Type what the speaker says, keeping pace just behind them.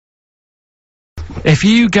If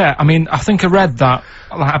you get, I mean, I think I read that,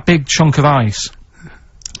 like, a big chunk of ice,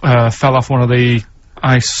 fell off one of the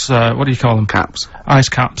ice, what do you call them? Caps. Ice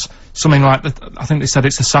caps. Something like that, I think they said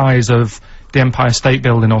it's the size of the Empire State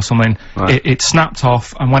Building or something. Right. It snapped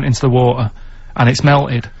off and went into the water, and it's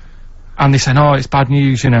melted. And they said, oh, it's bad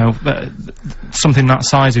news, you know, that something that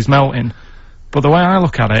size is melting. But the way I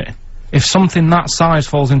look at it, if something that size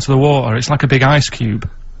falls into the water, it's like a big ice cube,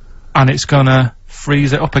 and it's gonna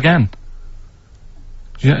freeze it up again.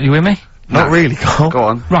 You with me? Not really, Carl. Go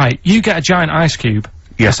on. Right, you get a giant ice cube,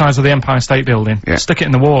 the size of the Empire State Building, stick it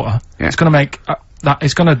in the water, it's gonna make,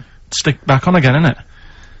 it's gonna stick back on again, isn't it?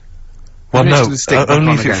 Well, no,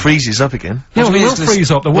 only if it freezes up again. Yeah, well, it will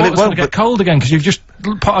freeze up. The water's gonna get cold again because you've just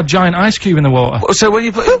put a giant ice cube in the water. So when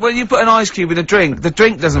you put an ice cube in a drink, the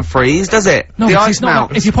drink doesn't freeze, does it? No, the ice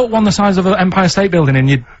melts. If you put one the size of an Empire State Building in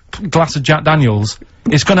your glass of Jack Daniels,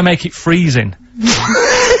 it's gonna make it freezing.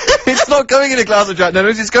 It's not going in a glass of Jack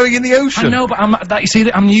Daniels, it's going in the ocean. I know, but you see,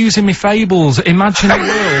 I'm using my fables. Imagine a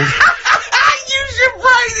world. Use your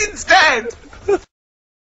brain instead!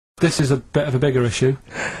 This is a bit of a bigger issue.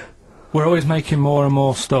 We're always making more and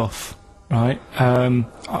more stuff, right,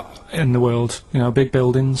 in the world. You know, big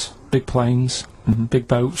buildings, big planes, big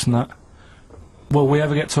boats and that. Will we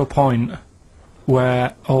ever get to a point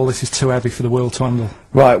where all this is too heavy for the world to handle?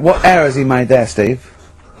 Right, what error has he made there, Steve?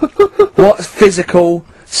 What physical,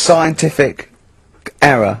 scientific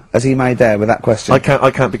error has he made there with that question? I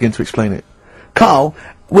can't begin to explain it. Carl,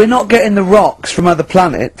 we're not getting the rocks from other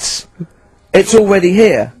planets. It's already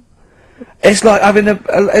here. It's like having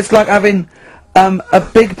a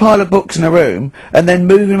big pile of books in a room and then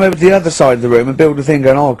moving them over to the other side of the room and build a thing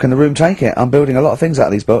going, oh, can the room take it? I'm building a lot of things out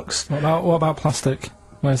of these books. What about plastic?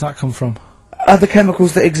 Where's that come from? Other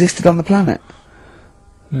chemicals that existed on the planet.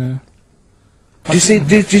 Yeah. Do you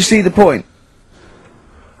see the point?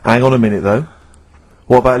 Hang on a minute, though.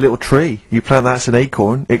 What about a little tree? You plant that as an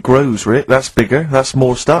acorn, it grows, Rick. That's bigger, that's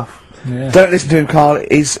more stuff. Yeah. Don't listen to him, Carl.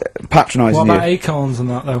 He's patronising you. What about acorns and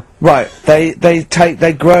that, though? Right.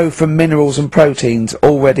 They grow from minerals and proteins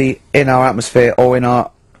already in our atmosphere or in our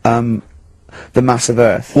the mass of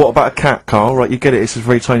Earth. What about a cat, Carl? Right, you get it. It's a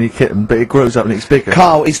very tiny kitten, but it grows up and it's bigger.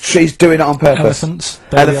 Carl, he's doing it on purpose.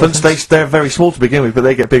 Elephants, they're very small to begin with, but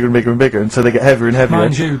they get bigger and bigger and bigger, and so they get heavier and heavier.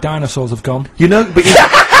 Mind you, dinosaurs have gone. You know, but you,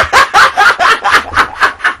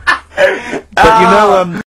 but you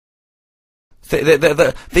know,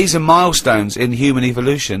 These are milestones in human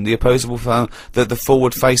evolution. The opposable, the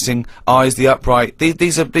forward-facing eyes, the upright.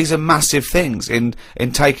 These are massive things in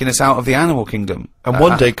taking us out of the animal kingdom. And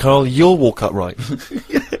one day, Carl, you'll walk upright.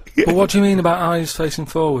 But what do you mean about eyes facing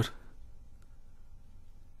forward?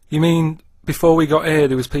 You mean before we got here,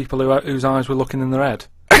 there was people whose eyes were looking in their head?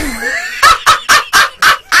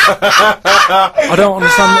 I don't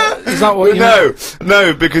understand. Is that what you mean?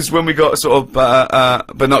 No, because when we got sort of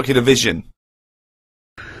binocular vision.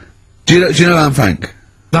 Do you know Anne Frank?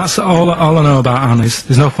 That's all I know about Anne is.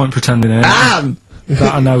 There's no point pretending it. Anne!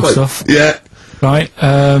 That I know stuff. Yeah. Right,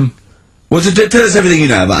 Well, tell us everything you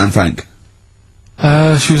know about Anne Frank.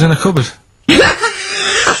 she was in a cupboard. Yeah,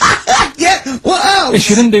 what else? If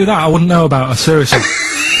she didn't do that, I wouldn't know about her, seriously.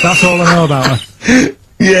 That's all I know about her.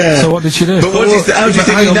 Yeah. So what did she do? But how do you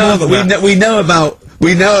think we know about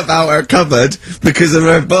we know about her cupboard because of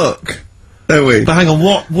her book, don't we? But hang on,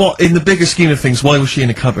 what in the bigger scheme of things, why was she in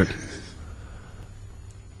a cupboard?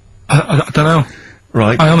 I don't know.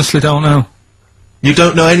 Right. I honestly don't know. You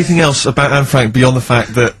don't know anything else about Anne Frank beyond the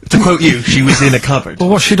fact that, to quote you, she was in a cupboard. Well,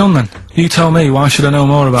 what's she done then? You tell me, why should I know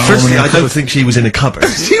more about her? Firstly, I don't think she was in a cupboard.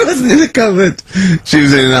 She wasn't in a cupboard. She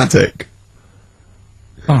was in an attic.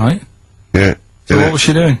 Alright. Yeah. So what was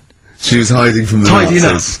she doing? She was hiding from the Tidying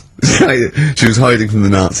Nazis. She was hiding from the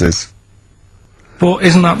Nazis. But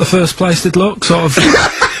isn't that the first place they'd look? Sort of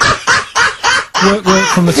work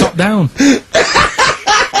from the top down.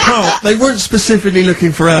 Carl, they weren't specifically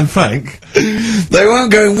looking for Anne Frank. They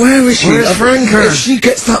weren't going, where is she? Where's Franker? If she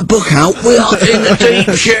gets that book out, we are in the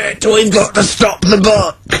deep shit. We've got to stop the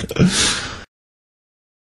book.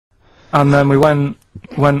 And then we went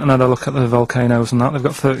and had a look at the volcanoes and that. They've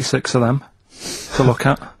got 36 of them to look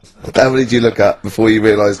at. How many did you look at before you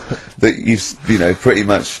realised that pretty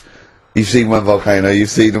much, you've seen one volcano, you've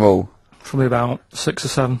seen them all? Probably about 6 or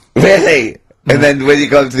 7. Really? Yeah. And then when you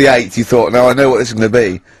got to the 8th, you thought, now I know what this is going to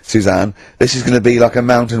be, Suzanne. This is going to be like a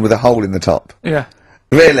mountain with a hole in the top. Yeah.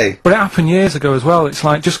 Really? But it happened years ago as well. It's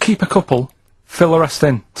like, just keep a couple, fill the rest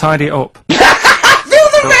in, tidy it up. Fill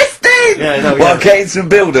the rest in! Yeah, no, Well, getting some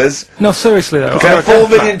builders. No, seriously though. Okay, 4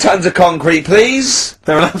 million tons of concrete, please.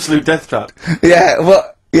 They're an absolute death trap. Yeah,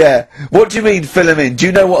 what do you mean fill them in? Do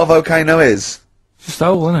you know what a volcano is? Just a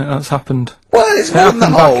hole, isn't it? That's happened. Well, it's It more than the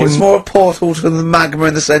happened back hole. It's in- more a portal to the magma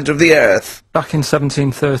in the centre of the Earth. Back in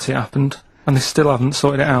 1730 it happened, and they still haven't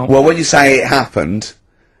sorted it out. Well, when you say it happened,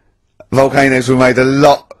 volcanoes were made a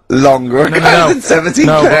lot longer ago than 1730.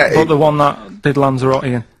 No, but the one that did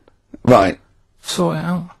Lanzarote, Right. sort it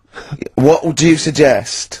out. What would you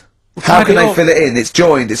suggest? How tied can it they up. fill it in? It's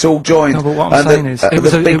joined. It's all joined. No, but what I'm and saying is, it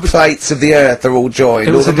was the a- big it was- plates of the Earth are all joined.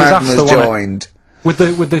 It All was the a disaster, magma's wasn't it? joined.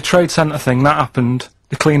 With the trade centre thing, that happened.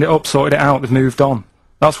 They cleaned it up, sorted it out, they've moved on.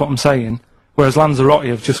 That's what I'm saying. Whereas Lanzarote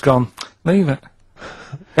have just gone, leave it.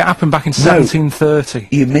 It happened back in 1730.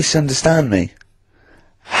 You misunderstand me.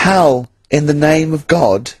 How, in the name of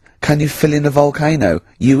God, can you fill in a volcano?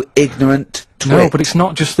 You ignorant twit. No, but it's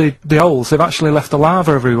not just the holes, they've actually left the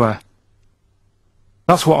lava everywhere.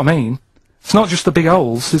 That's what I mean. It's not just the big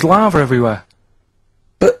holes, there's lava everywhere.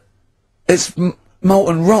 But it's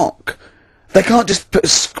molten rock. They can't just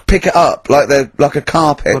pick it up like they're like a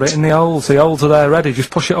carpet. Put it in the holes are there ready, just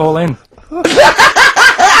push it all in.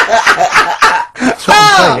 That's what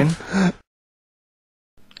I'm saying.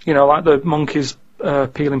 You know, like the monkeys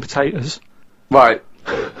peeling potatoes. Right.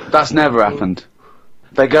 That's never happened.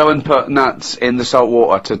 They go and put nuts in the salt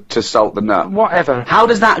water to salt the nut. Whatever. How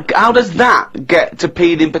does that get to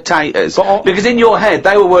peeling potatoes? But Because in your head,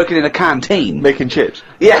 they were working in a canteen. Making chips.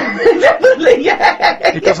 Yeah, definitely, yeah.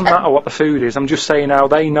 It doesn't matter what the food is, I'm just saying how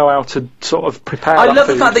they know how to sort of prepare I that love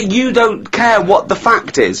the food. fact that you don't care what the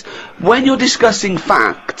fact is. When you're discussing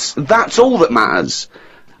facts, that's all that matters.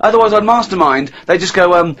 Otherwise, on Mastermind, they just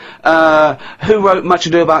go, who wrote Much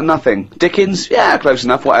Ado About Nothing? Dickens? Yeah, close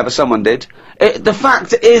enough, whatever, someone did. The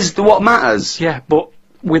fact is what matters. Yeah, but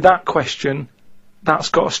with that question, that's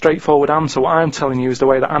got a straightforward answer. What I'm telling you is the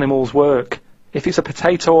way that animals work. If it's a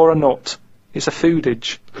potato or a nut, it's a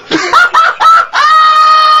foodage.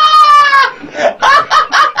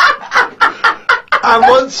 And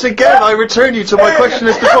once again, I return you to my question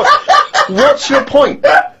as before. What's your point?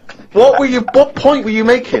 What point were you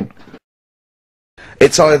making?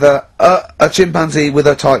 It's either a chimpanzee with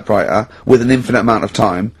a typewriter with an infinite amount of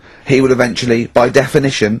time. He would eventually, by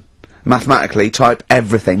definition, mathematically, type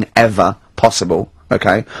everything ever possible.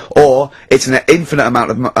 Okay, or it's an infinite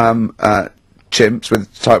amount of chimps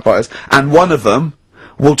with typewriters, and one of them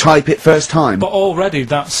will type it first time. But already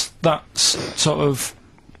that's sort of...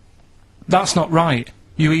 That's not right.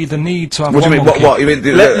 You either need to have What do one you mean? monkey. What? You mean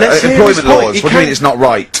Let's hear his employment point. laws? He What do you mean can't- it's not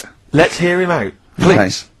right? Let's hear him out.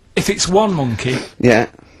 Please. If it's one monkey Yeah.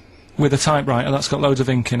 with a typewriter that's got loads of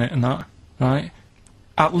ink in it and that, right?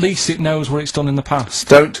 At least it knows what it's done in the past.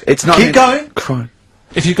 Don't. It's not. Keep going. Cry.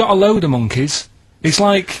 If you've got a load of monkeys, it's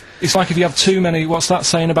like if you have too many. What's that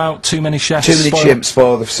saying about too many chefs? Too many chimps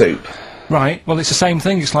spoil the soup. Right. Well, it's the same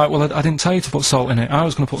thing. It's like, well, I didn't tell you to put salt in it. I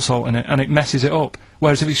was going to put salt in it, and it messes it up.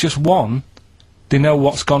 Whereas if it's just one, they know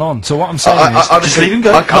what's gone on. So what I'm saying is, Just leave him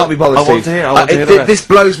go. I can't be bothered. I want Steve. to hear- I want to hear the rest. This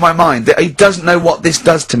blows my mind. That he doesn't know what this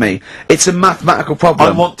does to me. It's a mathematical problem.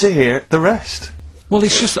 I want to hear the rest. well,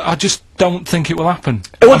 it's just I just don't think it will happen.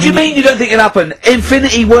 What do you mean you don't think it'll happen?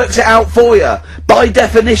 Infinity works it out for you by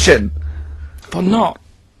definition. But not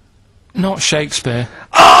Shakespeare.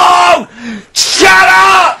 Oh! Shut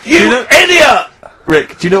up, you know- idiot!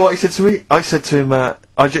 Rick, do you know what he said to me? I said to him, I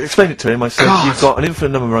explained it to him, I said, God. you've got an infinite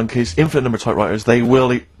number of monkeys, infinite number of typewriters, they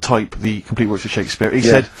will type the complete works of Shakespeare. He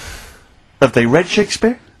Yeah. said, have they read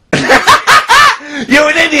Shakespeare? You're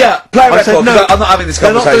an idiot! Play a I said record, no, 'cause I'm not having this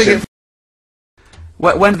they're not doing conversation.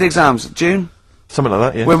 When are the exams? June? Something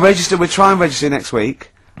like that, yeah. We're trying to register next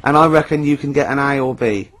week, and I reckon you can get an A or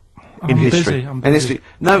B. In I'm history. busy. I'm In busy. history.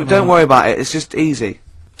 No, don't worry about it, it's just easy.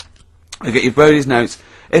 You get your Brody's notes.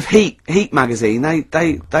 If Heat magazine,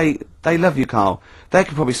 they love you, Carl. They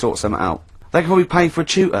could probably sort something out. They could probably pay for a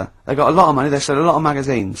tutor. They got a lot of money, they sell a lot of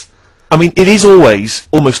magazines. I mean, it is always,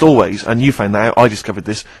 almost always, and you found that out, I discovered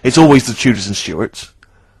this, it's always the Tudors and Stuarts.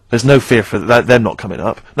 There's no fear for them not coming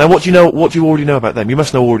up. Now, what do you already know about them? You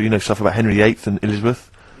must already know stuff about Henry VIII and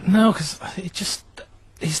Elizabeth. No, because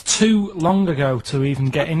it's too long ago to even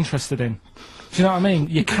get interested in. Do you know what I mean?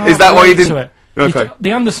 You can't. Is that why you relate didn't- to it. Okay.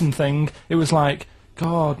 The Anderson thing, it was like,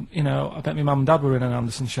 God, you know, I bet my mum and dad were in an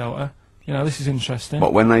Anderson shelter. You know, this is interesting.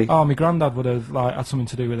 What, when they... Oh, my granddad would have like had something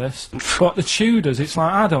to do with this. But the Tudors, it's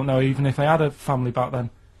like I don't know even if they had a family back then.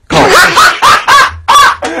 Play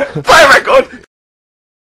a record!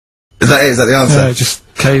 Is that the answer? Yeah, just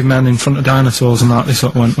cavemen in front of dinosaurs and that. They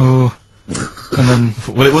sort of went, oh, and then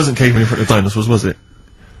Well, it wasn't cavemen in front of dinosaurs, was it?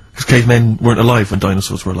 Because cavemen weren't alive when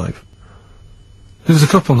dinosaurs were alive. there was a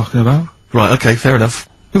couple knocking about. Right, okay, fair enough.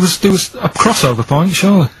 There was a crossover point,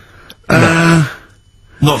 surely.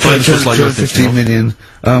 Not dinosaurs like you're thinking 15 of. million.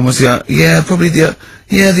 Was the yeah, probably the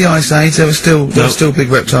Ice Age. There were still big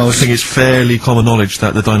I reptiles. think it's fairly common knowledge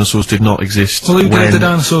that the dinosaurs did not exist. Well, who when gave the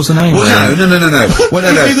dinosaurs the name? Well, no. Well, no.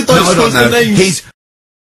 Who gave the dinosaurs no, the names? He's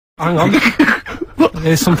Hang on.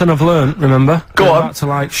 Here's something I've learnt, remember? Go on. Back to,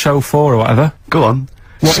 like, show 4 or whatever. Go on.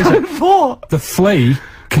 What is it? The flea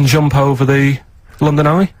can jump over the London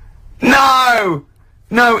Eye.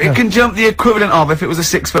 No, it can jump the equivalent of if it was a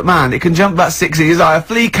 6-foot man. It can jump about 6 inches high. A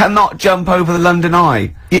flea cannot jump over the London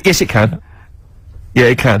Eye. yes, it can. Yeah,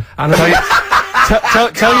 it can. And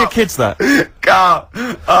Tell your kids that. Carl.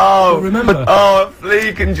 Oh, remember. Oh, a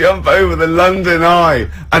flea can jump over the London Eye.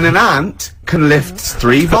 And an ant can lift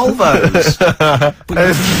 3 Volvos.